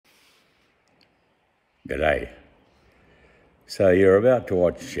G'day. So you're about to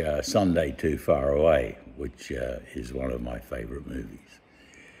watch Sunday Too Far Away, which is one of my favourite movies.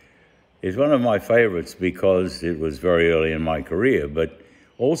 It's one of my favourites because it was very early in my career, but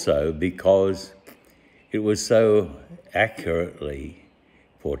also because it was so accurately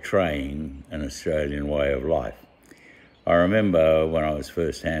portraying an Australian way of life. I remember when I was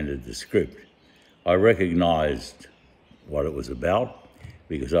first handed the script, I recognised what it was about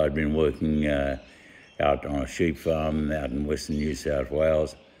because I'd been working out on a sheep farm out in Western New South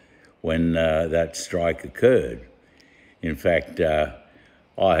Wales when that strike occurred. In fact, I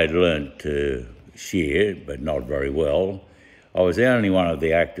had learnt to shear, but not very well. I was the only one of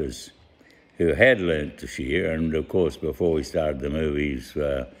the actors who had learnt to shear, and of course before we started the movies,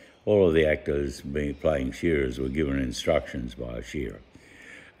 all of the actors playing shearers were given instructions by a shearer.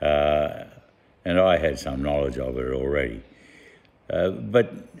 And I had some knowledge of it already.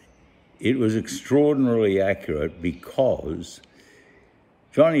 But it was extraordinarily accurate because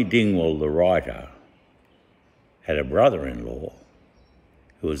Johnny Dingwall, the writer, had a brother-in-law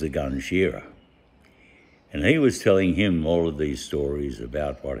who was a gun shearer. And he was telling him all of these stories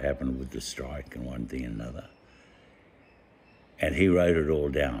about what happened with the strike and one thing and another. And he wrote it all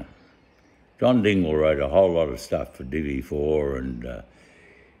down. John Dingwall wrote a whole lot of stuff for DV4 and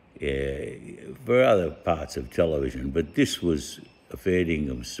for other parts of television, but this was a fair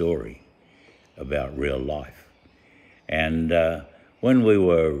dinkum story about real life. And when we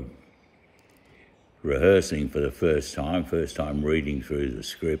were rehearsing for the first time reading through the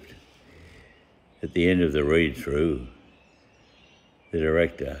script, at the end of the read-through, the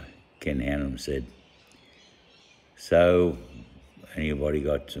director, Ken Hannam, said, "So, anybody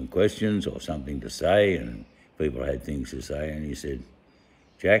got some questions or something to say?" And people had things to say, and he said,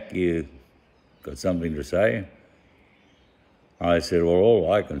 "Jack, you got something to say?" I said, "Well,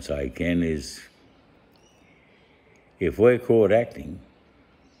 all I can say, Ken, is if we're caught acting,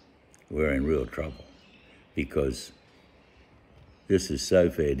 we're in real trouble because this is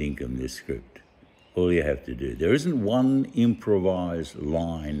so fair dinkum, this script. All you have to do, there isn't one improvised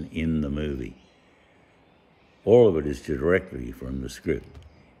line in the movie. All of it is directly from the script.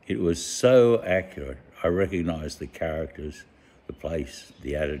 It was so accurate. I recognised the characters, the place,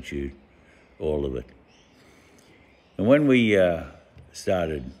 the attitude, all of it. And when we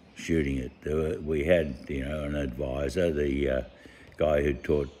started shooting it, we had, an advisor, the guy who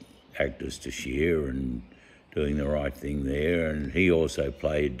taught actors to shear and doing the right thing there, and he also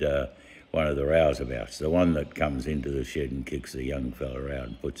played one of the rouseabouts, the one that comes into the shed and kicks the young fella out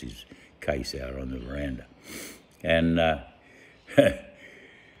and puts his case out on the veranda. And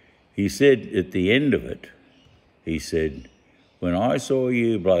he said at the end of it, he said, "When I saw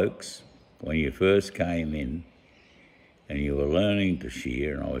you blokes, when you first came in, and you were learning to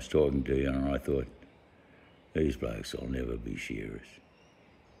shear, and I was talking to you, and I thought, these blokes will never be shearers.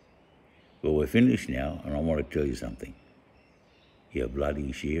 Well, we're finished now, and I want to tell you something. You're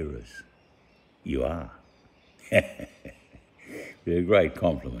bloody shearers. You are." A great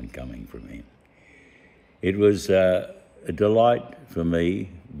compliment coming from him. It was a delight for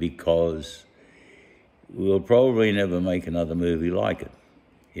me because we'll probably never make another movie like it.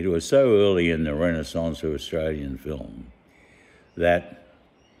 It was so early in the renaissance of Australian film that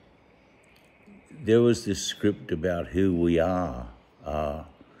there was this script about who we are,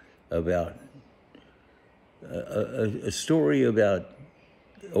 about a story about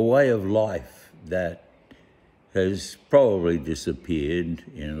a way of life that has probably disappeared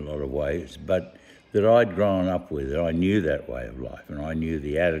in a lot of ways, but that I'd grown up with. I knew that way of life, and I knew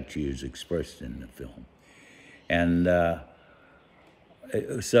the attitudes expressed in the film. And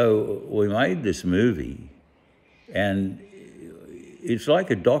so we made this movie, and it's like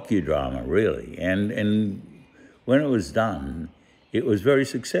a docudrama, really. And when it was done, it was very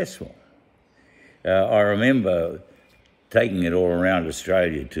successful. I remember taking it all around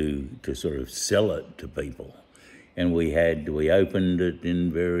Australia to sort of sell it to people. And we opened it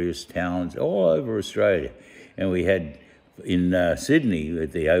in various towns all over Australia. And we had, in Sydney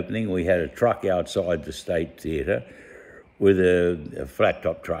at the opening, we had a truck outside the State Theatre with a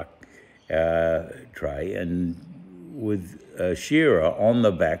flat-top truck tray and with a shearer on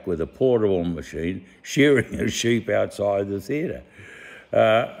the back with a portable machine shearing a sheep outside the theatre.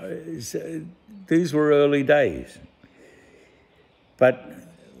 So these were early days. But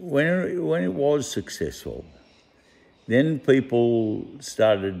when it was successful, then people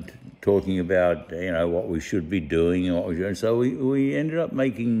started talking about, what we should be doing and what we should. And so we ended up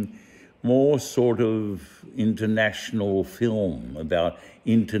making more sort of international film about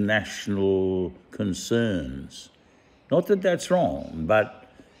international concerns. Not that that's wrong,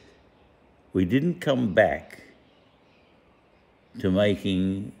 but we didn't come back to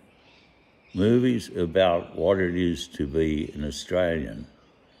making movies about what it is to be an Australian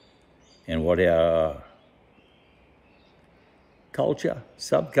and what our culture,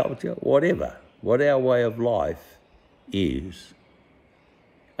 subculture, whatever, what our way of life is,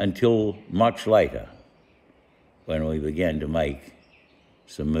 until much later, when we began to make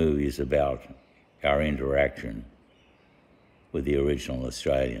some movies about our interaction with the original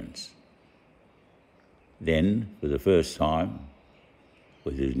Australians. Then, for the first time,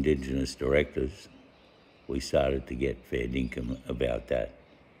 with Indigenous directors, we started to get fair dinkum about that.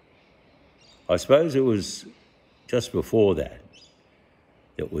 I suppose it was just before that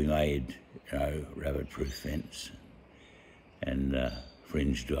we made, rabbit-proof fence and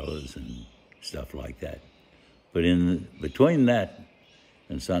fringe dwellers and stuff like that. But between that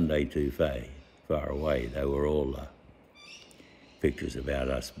and Sunday Too Far Away, they were all pictures about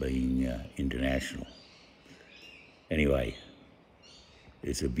us being international. Anyway,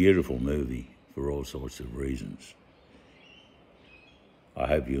 it's a beautiful movie for all sorts of reasons. I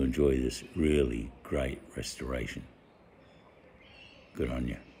hope you enjoy this really great restoration. Good on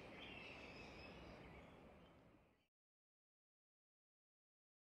you.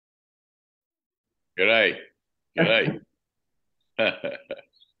 G'day. G'day.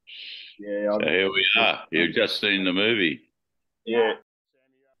 Yeah. So here we are. You've just seen the movie. Yeah.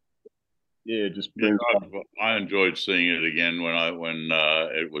 Yeah, just yeah, I enjoyed seeing it again when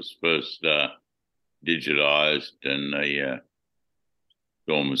it was first digitized, and the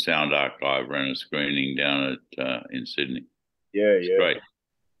Film and Sound Archive ran a screening down at in Sydney. Yeah, it's great.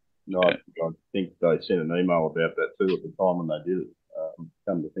 No, yeah. I think they sent an email about that too at the time when they did it.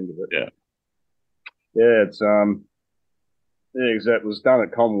 Come to think of it. Yeah. Yeah, it's yeah, because that was done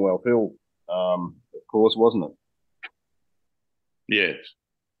at Commonwealth Hill, of course, wasn't it? Yes.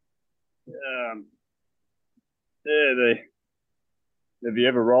 Yeah, have you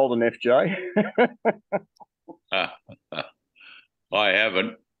ever rolled an FJ? I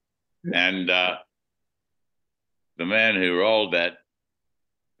haven't. And the man who rolled that,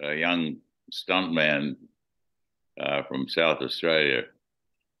 a young stuntman from South Australia,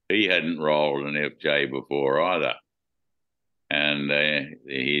 he hadn't rolled an FJ before either. And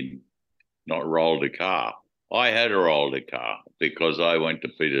he'd not rolled a car. I had rolled a car because I went to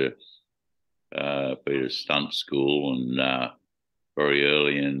Peter's stunt school, and very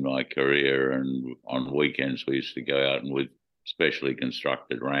early in my career, and on weekends we used to go out and with specially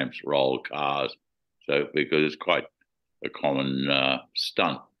constructed ramps roll cars. So because it's quite a common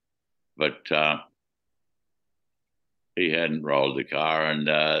stunt, but he hadn't rolled the car, and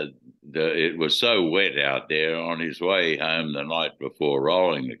it was so wet out there. On his way home the night before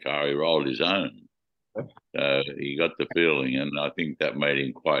rolling the car, he rolled his own. He got the feeling, and I think that made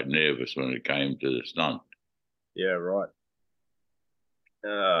him quite nervous when it came to the stunt. Yeah, right.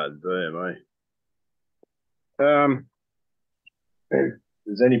 Damn,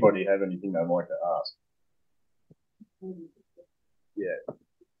 does anybody have anything they'd like to ask? Yeah.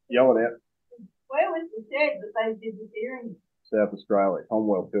 Yell it out. Where was the shed that they did the shearing? South Australia,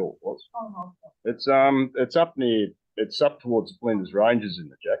 Commonwealth Hill. It's up towards Flinders Ranges in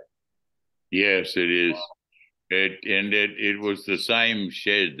the Jack. Yes, it is. It was the same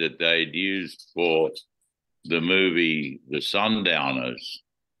shed that they'd used for the movie The Sundowners.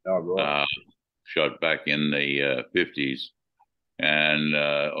 Oh, right. Shot back in the 50s and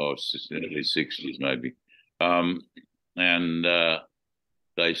or early 60s maybe. And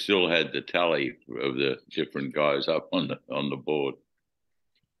they still had the tally of the different guys up on the board.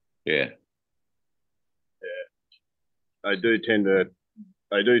 Yeah. They do tend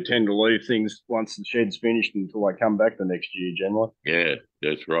to leave things once the shed's finished until they come back the next year generally. Yeah,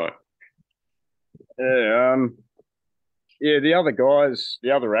 that's right. Yeah, yeah, the other guys,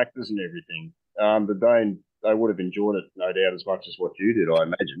 the other actors and everything, they would have enjoyed it, no doubt, as much as what you did, I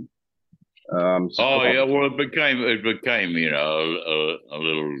imagine. Yeah, well, it became a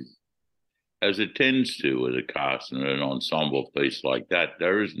little, as it tends to with a cast and an ensemble piece like that.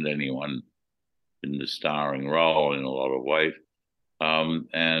 There isn't anyone in the starring role in a lot of ways,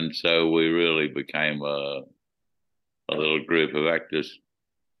 and so we really became a little group of actors,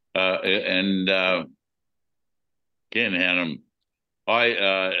 and Ken Hannam.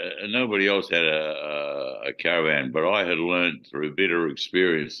 Nobody else had a caravan, but I had learned through bitter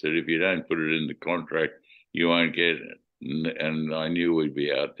experience that if you don't put it in the contract, you won't get it. And I knew we'd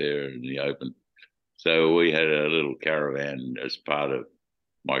be out there in the open. So we had a little caravan as part of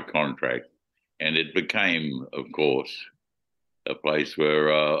my contract. And it became, of course, a place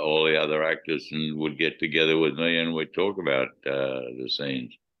where all the other actors would get together with me and we'd talk about the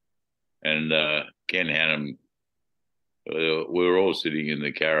scenes. and Ken Hannam, we were all sitting in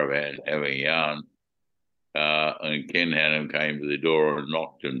the caravan having a yarn, and Ken Hannam came to the door and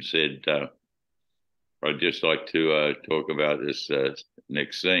knocked and said, I'd just like to talk about this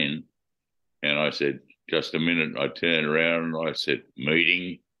next scene. And I said, just a minute. I turned around and I said,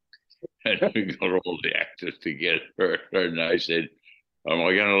 meeting. And we got all the actors together. And they said, am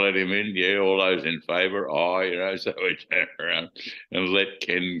I going to let him in? Yeah, all those in favour. Oh, so we turned around and let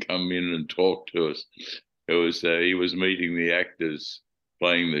Ken come in and talk to us. It was he was meeting the actors,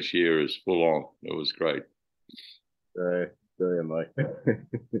 playing the shearers full on. It was great. Brilliant, mate.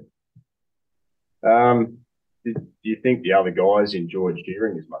 Do you think the other guys enjoyed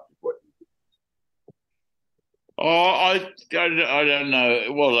shearing as much as what you did? Oh, I don't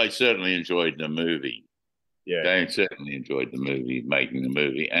know. Well, they certainly enjoyed the movie. Yeah, They certainly enjoyed the movie, making the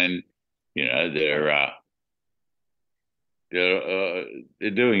movie, and they're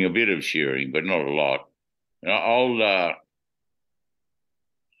doing a bit of shearing, but not a lot. Old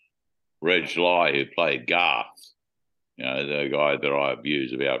Reg Lai, who played Garth, the guy that I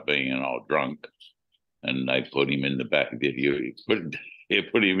abuse about being an old drunk, and they put him in the back. You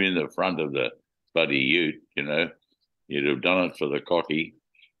put him in the front of the bloody ute. You'd have done it for the cocky.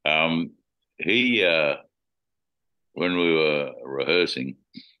 He, when we were rehearsing,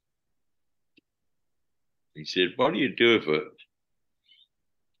 he said, "What do you do if a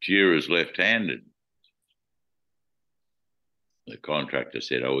shearer's left-handed?" The contractor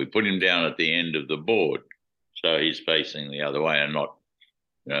said, "Oh, we put him down at the end of the board, so he's facing the other way and not,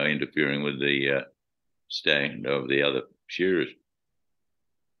 interfering with the stand of the other shearers."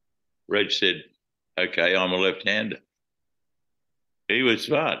 Reg said, "Okay, I'm a left-hander." He was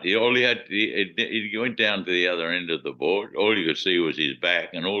smart. He went down to the other end of the board. All you could see was his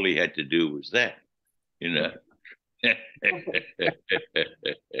back, and all he had to do was that.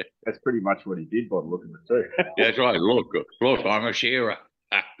 That's pretty much what he did by the look of it too. That's right. Look, I'm a shearer.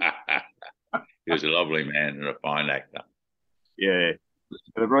 He was a lovely man and a fine actor. Yeah.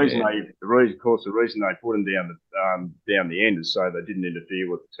 The reason they put him down the end is so they didn't interfere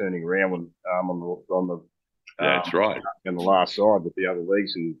with turning around when on the That's right. On the last side with the other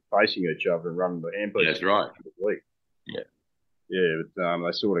legs and facing each other and running the handpiece. That's right. Yeah. Yeah, but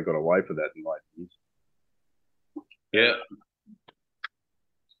they sort of got away for that in late years. Yeah.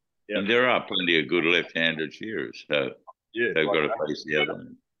 And there are plenty of good left-handed shearers, so they've got to face the other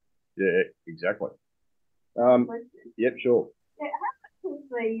one. Yeah, exactly. Yep, sure. Yeah, how much was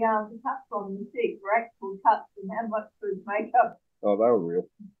the cuts on the sheep were actual cuts and how much was makeup? Oh, they were real.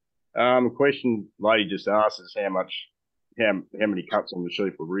 Question lady just asked is how many cuts on the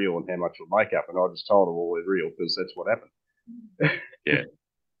sheep were real and how much were makeup, and I just told her all they're real because that's what happened. Yeah.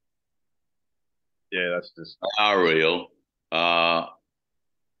 Yeah, that's just are real.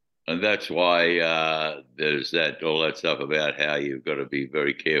 And that's why there's all that stuff about how you've got to be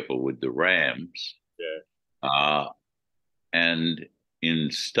very careful with the rams. Yeah. And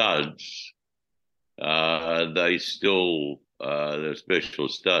in studs, they still, they're special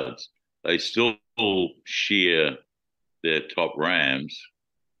studs, they still shear their top rams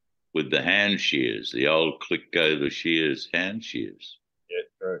with the hand shears, the old click go the shears hand shears. Yeah,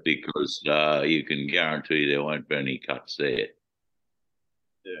 true. Because you can guarantee there won't be any cuts there.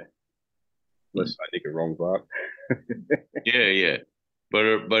 Yeah. Unless I nick a wrong part. Yeah. But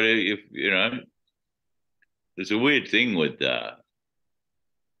if there's a weird thing with the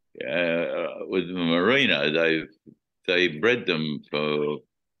merino. They bred them to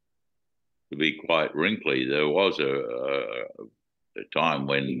be quite wrinkly. There was a time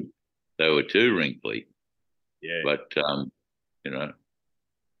when they were too wrinkly. Yeah. But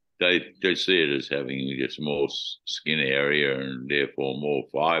they see it as having just more skin area and therefore more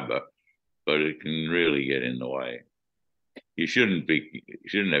fibre, but it can really get in the way. You shouldn't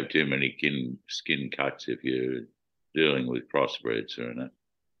have too many skin cuts if you're dealing with crossbreds or anything.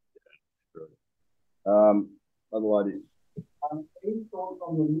 Other lady. Any thoughts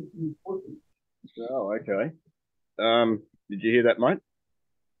on the missing footage? Oh, okay. Did you hear that, mate?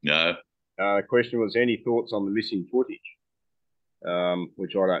 No. The question was any thoughts on the missing footage,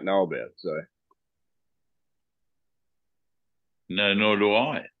 which I don't know about. So. No, nor do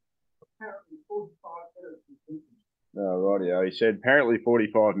I. Apparently 45 minutes is missing. Oh, rightio. He said apparently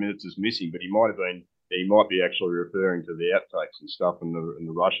 45 minutes is missing, but he might be actually referring to the outtakes and stuff and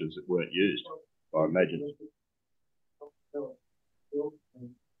the rushes that weren't used, I imagine. Oh,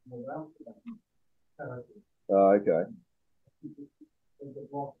 okay.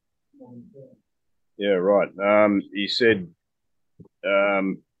 Yeah, right. He said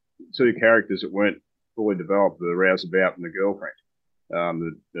two characters that weren't fully developed, the rouseabout and the girlfriend.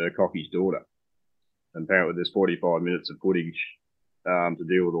 the cockie's daughter. And apparently there's 45 minutes of footage to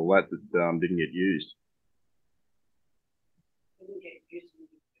deal with all that didn't get used.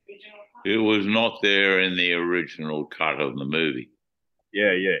 It was not there in the original cut of the movie.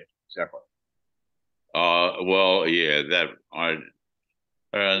 Yeah, exactly. Well, yeah, that I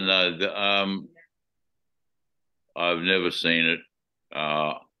don't know. I've never seen it.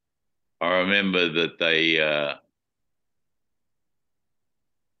 I remember that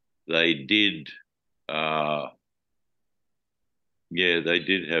they did. They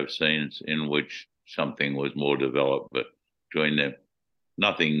did have scenes in which something was more developed, but between them,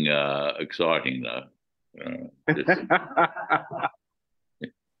 nothing exciting though.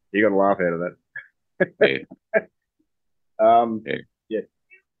 You got a laugh out of that. Yeah. Yeah.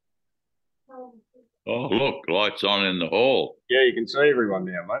 Oh, look, lights on in the hall. Yeah, you can see everyone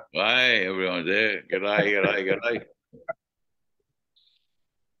now, mate. Hey, everyone's there. G'day.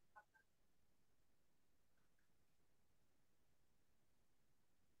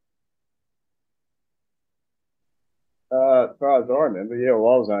 As far as I remember, yeah,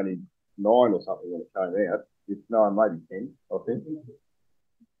 well, I was only 9 or something when it came out. No, maybe 10, I think.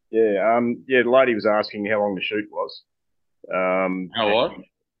 Yeah, the lady was asking how long the shoot was. How what?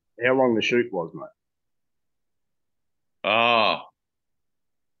 How long the shoot was, mate.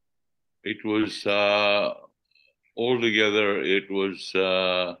 It was altogether. It was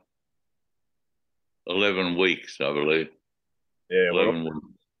 11 weeks, I believe. Yeah, 11 weeks.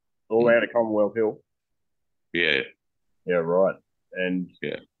 All out of Commonwealth Hill. Yeah. Yeah, right. And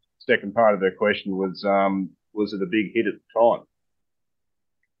yeah, second part of the question was it a big hit at the time?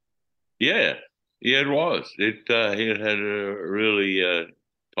 Yeah, it was. It had a really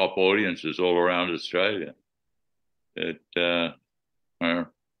top audiences all around Australia. There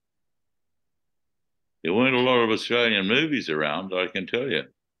weren't a lot of Australian movies around, I can tell you.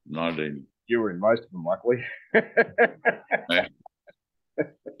 You were in most of them, luckily. Yeah.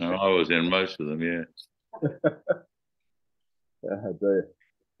 No, I was in most of them, yeah. Anyway,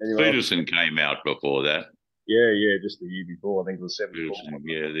 Peterson came out before that. Yeah, just the year before. I think it was 74.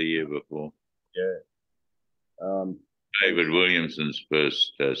 Yeah, the year before. Yeah. David Williamson's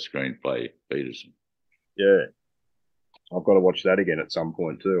first screenplay, Peterson. Yeah. I've got to watch that again at some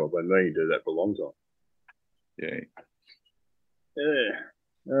point too. I've been meaning to do that for a long time. Yeah.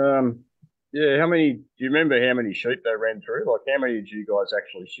 Yeah. How many? Do you remember how many sheep they ran through? Like, how many did you guys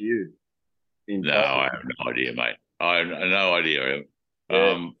actually shear? No, I have no idea, mate. I have no idea.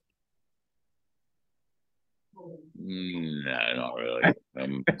 Yeah. No, not really.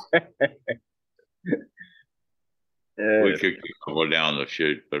 Yeah. We could go down the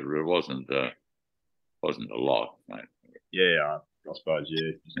chute, but it wasn't a lot, mate. Yeah, I suppose.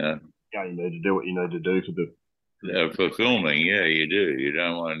 Yeah. You need to do what you need to do for the for filming. Yeah, you do. You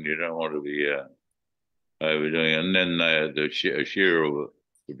don't want to be overdoing it. And then the shearer,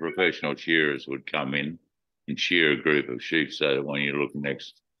 the professional shearers would come in and shear a group of sheep, so that when you look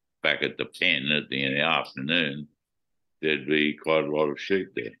back at the pen in the afternoon, there'd be quite a lot of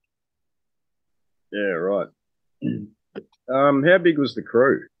sheep there. Yeah, right. How big was the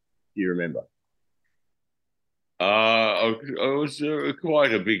crew? Do you remember? It was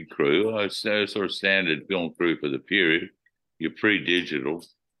quite a big crew. A sort of standard film crew for the period. You're pre-digital,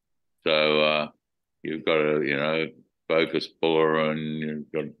 so you've got a focus puller, and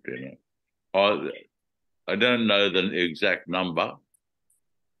you've got I don't know the exact number,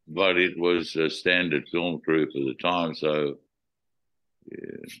 but it was a standard film crew for the time. So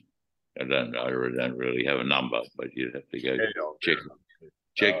I don't really have a number, but you'd have to go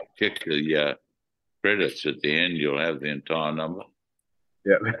check the credits at the end. You'll have the entire number.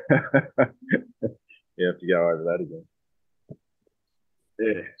 Yeah. You have to go over that again.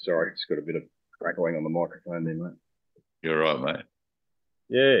 Yeah, sorry, it's got a bit of crackling on the microphone there, mate. You're right, mate.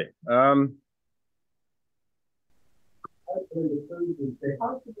 Yeah.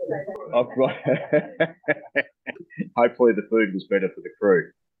 Hopefully the food was better for the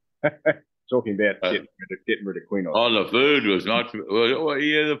crew. Talking about getting rid of quinoa. Oh, the food was not. Well,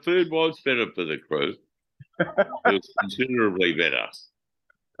 yeah, the food was better for the crew. It was considerably better.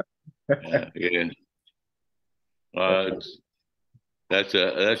 Yeah. That's a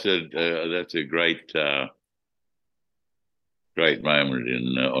great moment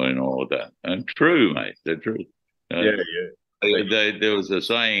in all of that. And true, mate. They're true. Yeah. There was a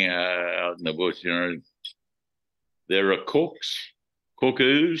saying out in the bush, there are cooks,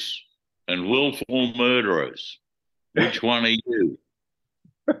 cuckoos, and willful murderers. Which one are you?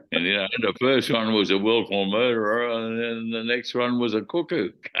 And the first one was a willful murderer, and then the next one was a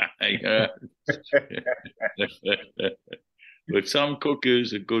cuckoo. But some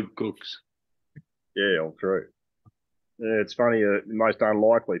cookers are good cooks. Yeah, all true. Yeah, it's funny. The most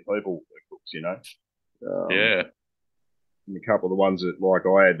unlikely people are cooks, you know. Yeah. And a couple of the ones that, like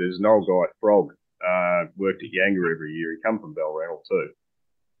I had, there's an old guy at Frog, worked at Yanga every year. He come from Balranald too.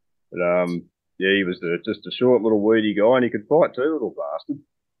 But yeah, he was just a short little weedy guy, and he could fight too, little bastard.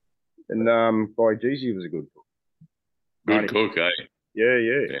 And by geez, he was a good cook. Good cook, eh? Yeah.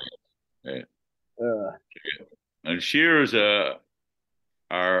 Yeah. And shearers are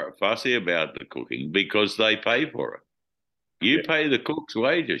fussy about the cooking because they pay for it. You pay the cook's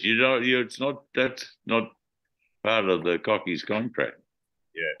wages. That's not part of the cockie's contract.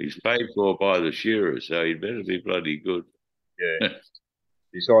 Yeah. He's paid for by the shearers, so he better be bloody good. Yeah.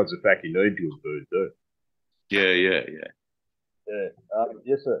 Besides the fact he needs good food too. Yeah.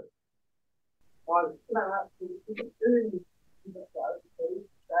 Yes, sir.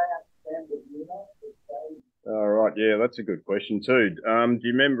 All right, yeah, that's a good question too. Do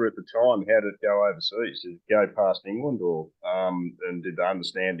you remember at the time how did it go overseas? Did it go past England, or and did they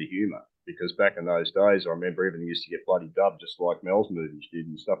understand the humour? Because back in those days, I remember everything used to get bloody dubbed, just like Mel's movies did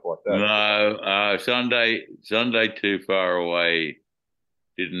and stuff like that. No, Sunday Too Far Away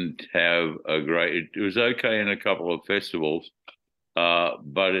didn't have a great. It was okay in a couple of festivals,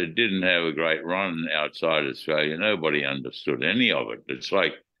 but it didn't have a great run outside Australia. Nobody understood any of it. It's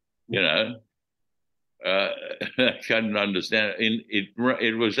like, you know. I couldn't understand it.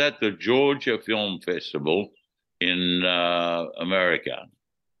 It was at the Georgia Film Festival in America,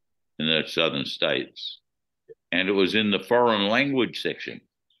 in the southern states, and it was in the foreign language section.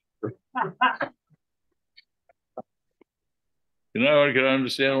 You know, I could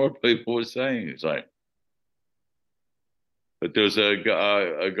understand what people were saying. It's like, but there was a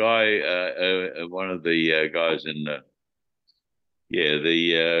guy, one of the guys in the. Yeah,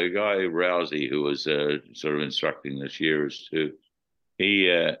 the guy Rousey, who was sort of instructing the shearers too, he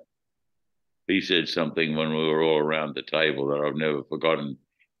said something when we were all around the table that I've never forgotten.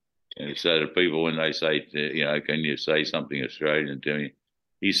 And he said to people when they say, can you say something Australian to me?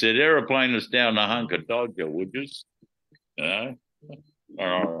 He said, "Aeroplane is down the hunk of Dodger, would you?" I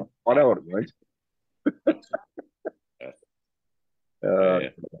know what it means.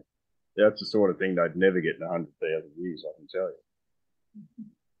 That's the sort of thing they'd never get in 100,000 years, I can tell you.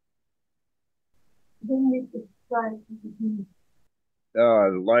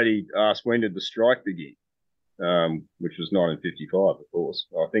 The lady asked when did the strike begin, which was 1955, of course.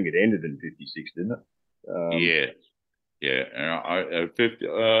 I think it ended in 56, didn't it? Yeah. And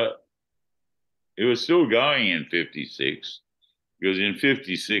it was still going in 56 because in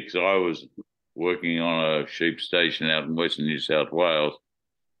 56 I was working on a sheep station out in Western New South Wales,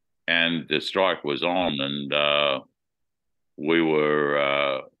 and the strike was on, and we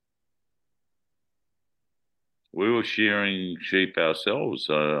were shearing sheep ourselves.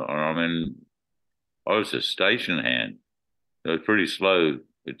 I mean, I was a station hand. I was pretty slow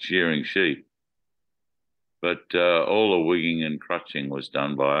at shearing sheep, but all the wigging and crutching was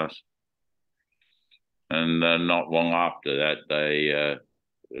done by us. And not long after that, the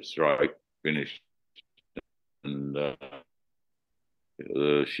strike finished, and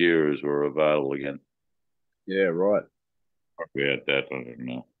the shearers were available again. Yeah, right. About that, I don't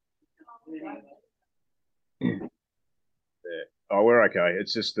know. Yeah. Oh, we're okay.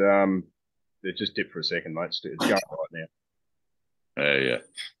 It's just it just dipped for a second, mate. It's going right now. Yeah.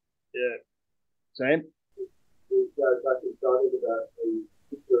 Yeah. Sam?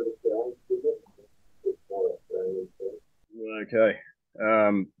 Okay.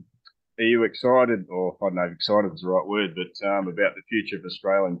 Are you excited, or I don't know if excited is the right word, but about the future of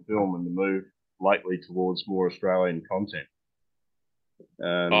Australian film and the move lately towards more Australian content?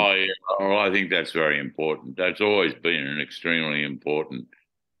 Oh, yeah. Well, I think that's very important. That's always been an extremely important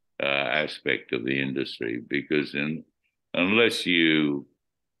aspect of the industry, because unless you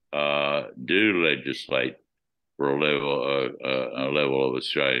do legislate for a level of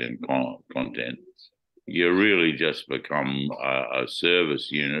Australian content, you really just become a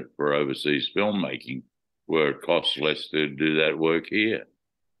service unit for overseas filmmaking, where it costs less to do that work here.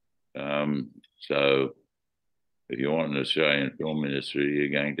 So if you want an Australian film industry, you're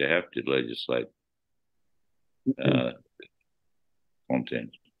going to have to legislate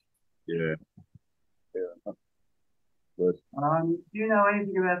content. Yeah. Do you know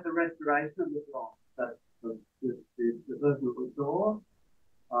anything about the restoration of the film? That the person who saw,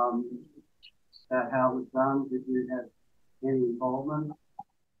 about how it was done? Did you have any involvement?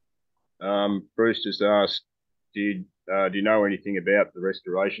 Bruce just asked, do you know anything about the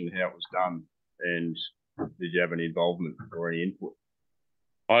restoration, how it was done, and did you have any involvement or any input?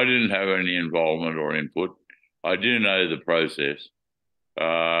 I didn't have any involvement or input. I do know the process.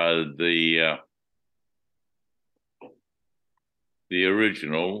 The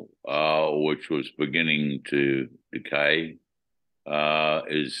original, which was beginning to decay,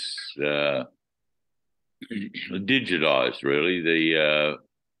 is digitized. Really,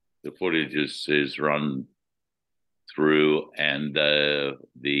 the footage is run through, and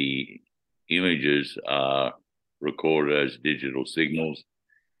the images are recorded as digital signals,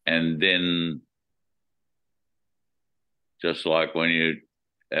 and then just like when you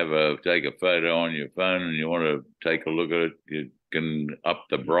take a photo on your phone and you want to take a look at it, you can up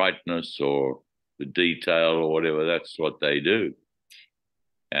the brightness or the detail or whatever. That's what they do,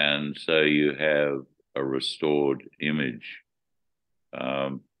 and so you have a restored image.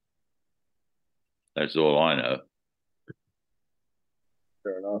 That's all I know.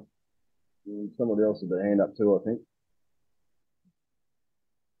 Fair enough. Somebody else with their hand up too, I think.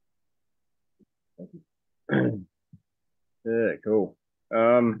 Thank you. Yeah, cool.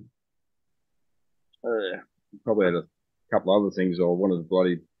 Probably had a couple other things I wanted to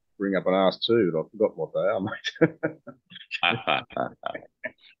bloody bring up and ask too, but I forgot what they are, mate.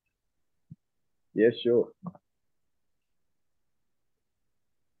 Yeah, sure.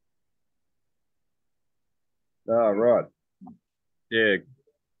 Oh, right. Yeah.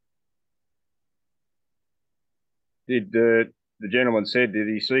 Did the gentleman said, did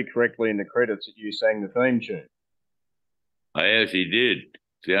he see correctly in the credits that you sang the theme tune? I actually did.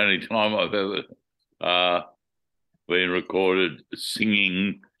 It's the only time I've ever been recorded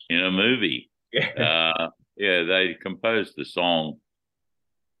singing in a movie. Yeah. Yeah, they composed the song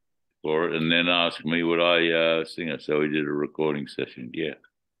for it and then asked me would I sing it. So we did a recording session. Yeah.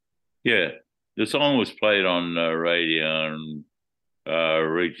 Yeah. The song was played on radio and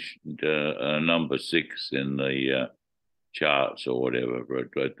reached number 6 in the charts or whatever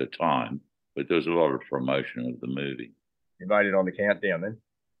at the time. But there was a lot of promotion of the movie. You made it on the countdown then?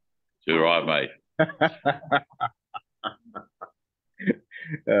 Too right, mate.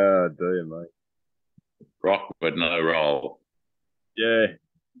 Oh, dear, mate. Rock, but no roll. Yeah.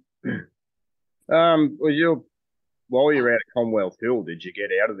 Well, while you're out at Commonwealth Hill, did you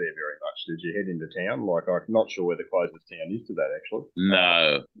get out of there very much? Did you head into town? Like, I'm not sure where the closest town is to that, actually.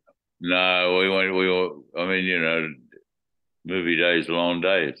 No, we were, I mean, you know, movie days are long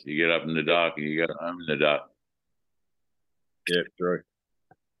days. You get up in the dark and you go home in the dark. Yeah, true.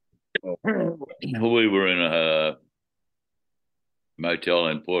 Well, we were in a motel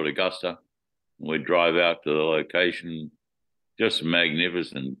in Port Augusta. We'd drive out to the location, just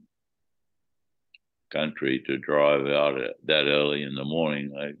magnificent country to drive out at that early in the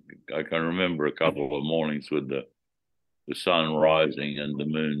morning. I can remember a couple of mornings with the sun rising and the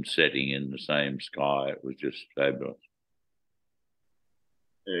moon setting in the same sky. It was just fabulous.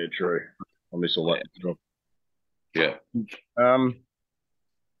 Yeah, true. I miss all that stuff. Yeah.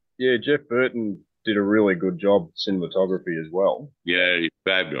 Yeah, Geoff Burton did a really good job cinematography as well. Yeah, he's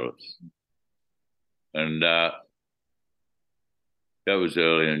fabulous. And that was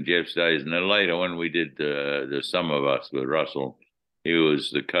early in Geoff's days. And then later when we did the Some of Us with Russell, he was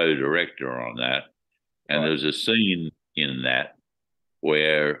the co-director on that. And there's a scene in that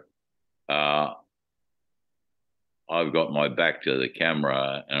where I've got my back to the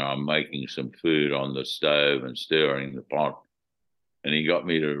camera and I'm making some food on the stove and stirring the pot. And he got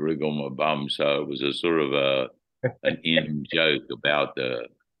me to wriggle my bum. So it was a sort of an in joke about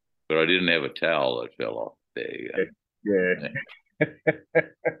but I didn't have a towel that fell off. There you go. Yeah.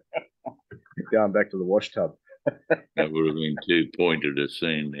 Going back to the wash tub. That would have been too pointed a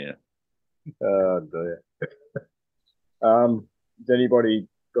scene there. Oh, dear. Has anybody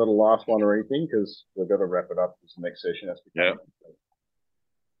got a last one or anything? Because we've got to wrap it up. This next session has to be. Yeah.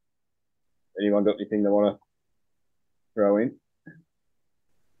 Anyone got anything they want to throw in?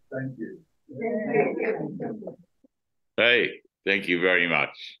 Thank you. Hey, thank you very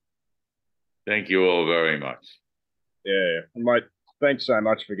much. Thank you all very much. Yeah, mate, thanks so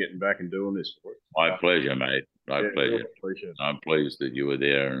much for getting back and doing this for us. My pleasure, mate. My pleasure. Really appreciate it. I'm pleased that you were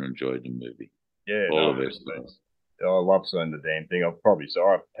there and enjoyed the movie. Yeah, all the best. I love seeing the damn thing. I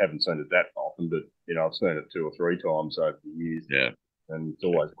haven't seen it that often, but you know, I've seen it 2 or 3 times over the years. Yeah, and it's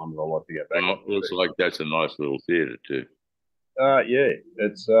always one that I like to get back. Well, it looks like that's a nice little theatre too. Yeah,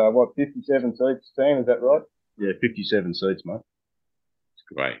 it's 57 seats, Sam, is that right? Yeah, 57 seats, mate. It's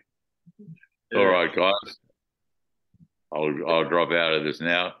great. Yeah. All right, guys. I'll drop out of this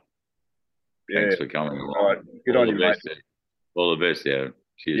now. Thanks for coming along. All right. Good on you, mate. All the best, Aaron.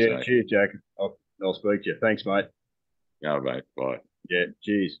 Cheers, mate. Cheers, Jack. I'll speak to you. Thanks, mate. Yeah, mate. Bye. Yeah,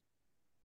 cheers.